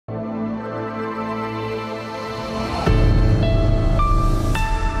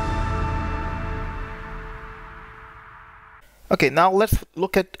Okay, now let's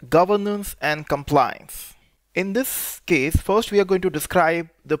look at governance and compliance. In this case, first we are going to describe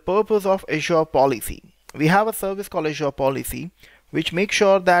the purpose of Azure Policy. We have a service called Azure Policy, which makes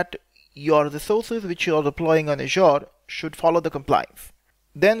sure that your resources which you are deploying on Azure should follow the compliance.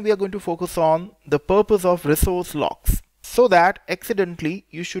 Then we are going to focus on the purpose of resource locks, so that accidentally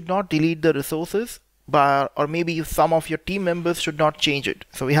you should not delete the resources, or maybe some of your team members should not change it.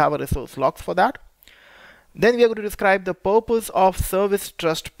 So we have a resource locks for that. Then we are going to describe the purpose of Service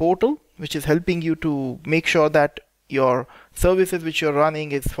Trust Portal, which is helping you to make sure that your services which you're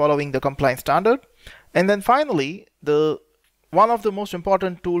running is following the compliance standard. And then finally, one of the most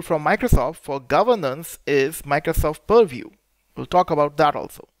important tool from Microsoft for governance is Microsoft Purview. We'll talk about that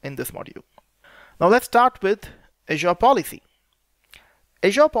also in this module. Now let's start with Azure Policy.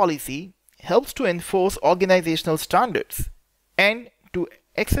 Azure Policy helps to enforce organizational standards and to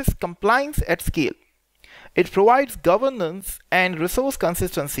access compliance at scale. It provides governance and resource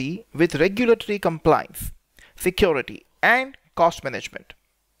consistency with regulatory compliance, security, and cost management.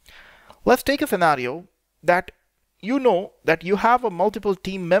 Let's take a scenario that you know that you have multiple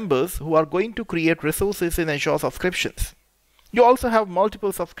team members who are going to create resources in Azure subscriptions. You also have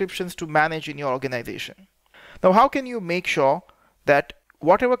multiple subscriptions to manage in your organization. Now, how can you make sure that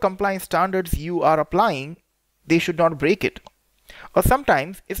whatever compliance standards you are applying, they should not break it? Or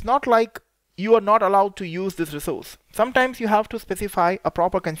sometimes it's not like you are not allowed to use this resource. Sometimes you have to specify a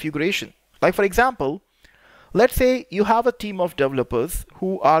proper configuration. Like for example, let's say you have a team of developers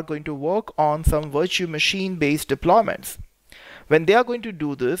who are going to work on some virtual machine based deployments. When they are going to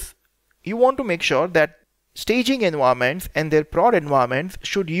do this, you want to make sure that staging environments and their prod environments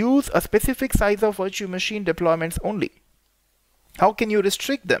should use a specific size of virtual machine deployments only. How can you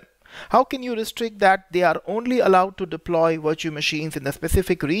restrict them? How can you restrict that they are only allowed to deploy virtual machines in the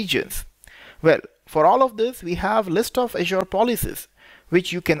specific regions? Well, for all of this, we have a list of Azure policies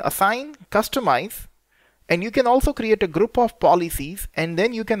which you can assign, customize, and you can also create a group of policies and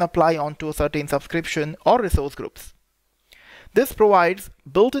then you can apply onto a certain subscription or resource groups. This provides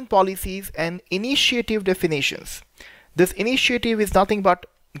built-in policies and initiative definitions. This initiative is nothing but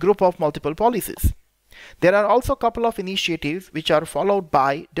group of multiple policies. There are also a couple of initiatives which are followed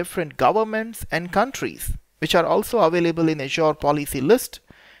by different governments and countries, which are also available in Azure Policy list.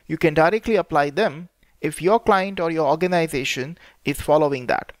 You can directly apply them if your client or your organization is following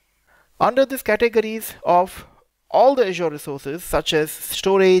that. Under these categories of all the Azure resources such as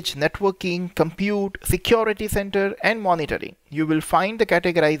storage, networking, compute, security center, and monitoring, you will find the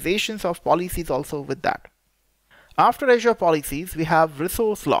categorizations of policies also with that. After Azure policies, we have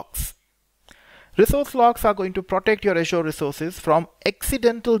resource locks. Resource locks are going to protect your Azure resources from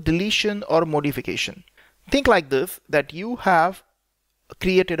accidental deletion or modification. Think like this, that you have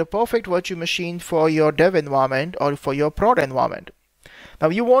created a perfect virtual machine for your dev environment or for your prod environment. Now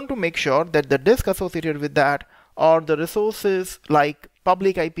you want to make sure that the disk associated with that or the resources like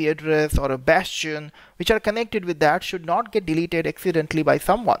public IP address or a bastion which are connected with that should not get deleted accidentally by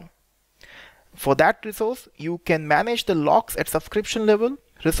someone. For that resource, you can manage the locks at subscription level,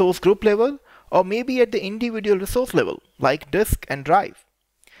 resource group level, or maybe at the individual resource level like disk and drive.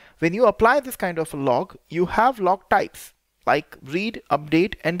 When you apply this kind of a lock, you have lock types like read,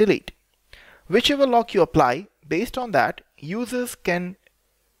 update, and delete. Whichever lock you apply, based on that, users can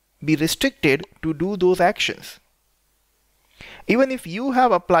be restricted to do those actions. Even if you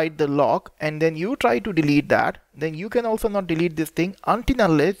have applied the lock and then you try to delete that, then you can also not delete this thing until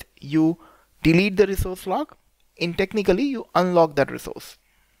unless you delete the resource lock. Technically, you unlock that resource.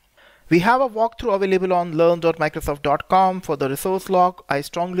 We have a walkthrough available on learn.microsoft.com for the resource lock. I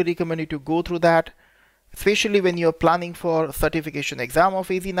strongly recommend you to go through that, especially when you're planning for certification exam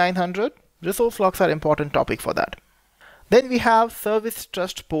of AZ-900. Resource locks are an important topic for that. Then we have Service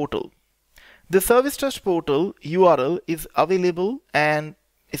Trust Portal. The Service Trust Portal URL is available and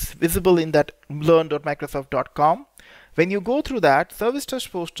is visible in that learn.microsoft.com. When you go through that, Service Trust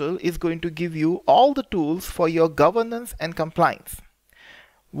Portal is going to give you all the tools for your governance and compliance.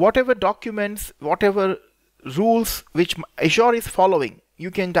 Whatever documents, whatever rules which Azure is following, you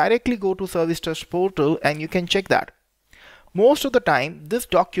can directly go to Service Trust Portal and you can check that. Most of the time, these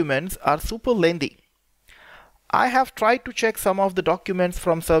documents are super lengthy. I have tried to check some of the documents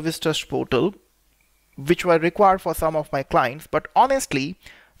from Service Trust Portal, which were required for some of my clients, but honestly,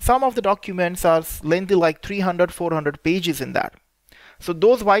 some of the documents are lengthy like 300-400 pages in that. So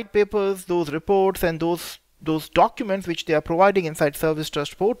those white papers, those reports, and those documents which they are providing inside Service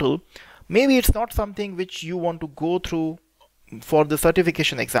Trust Portal, maybe it's not something which you want to go through for the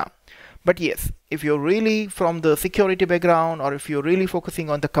certification exam. But yes, if you're really from the security background or if you're really focusing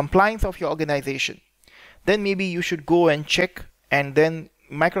on the compliance of your organization, then maybe you should go and check, and then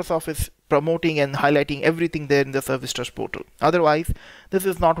Microsoft is promoting and highlighting everything there in the Service Trust portal. Otherwise, this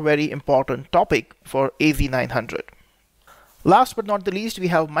is not a very important topic for AZ-900. Last but not the least, we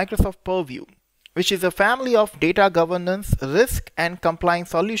have Microsoft Purview, which is a family of data governance, risk and compliance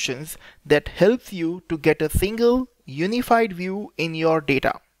solutions that helps you to get a single unified view in your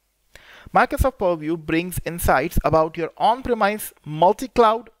data. Microsoft Purview brings insights about your on-premise,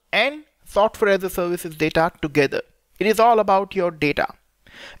 multi-cloud and software as a services data together. It is all about your data.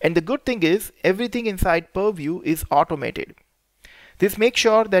 And the good thing is everything inside Purview is automated. This makes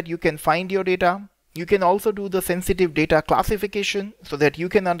sure that you can find your data. You can also do the sensitive data classification so that you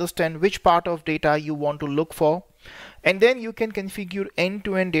can understand which part of data you want to look for. And then you can configure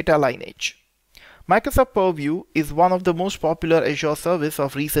end-to-end data lineage. Microsoft Purview is one of the most popular Azure service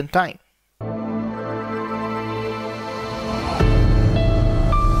of recent time.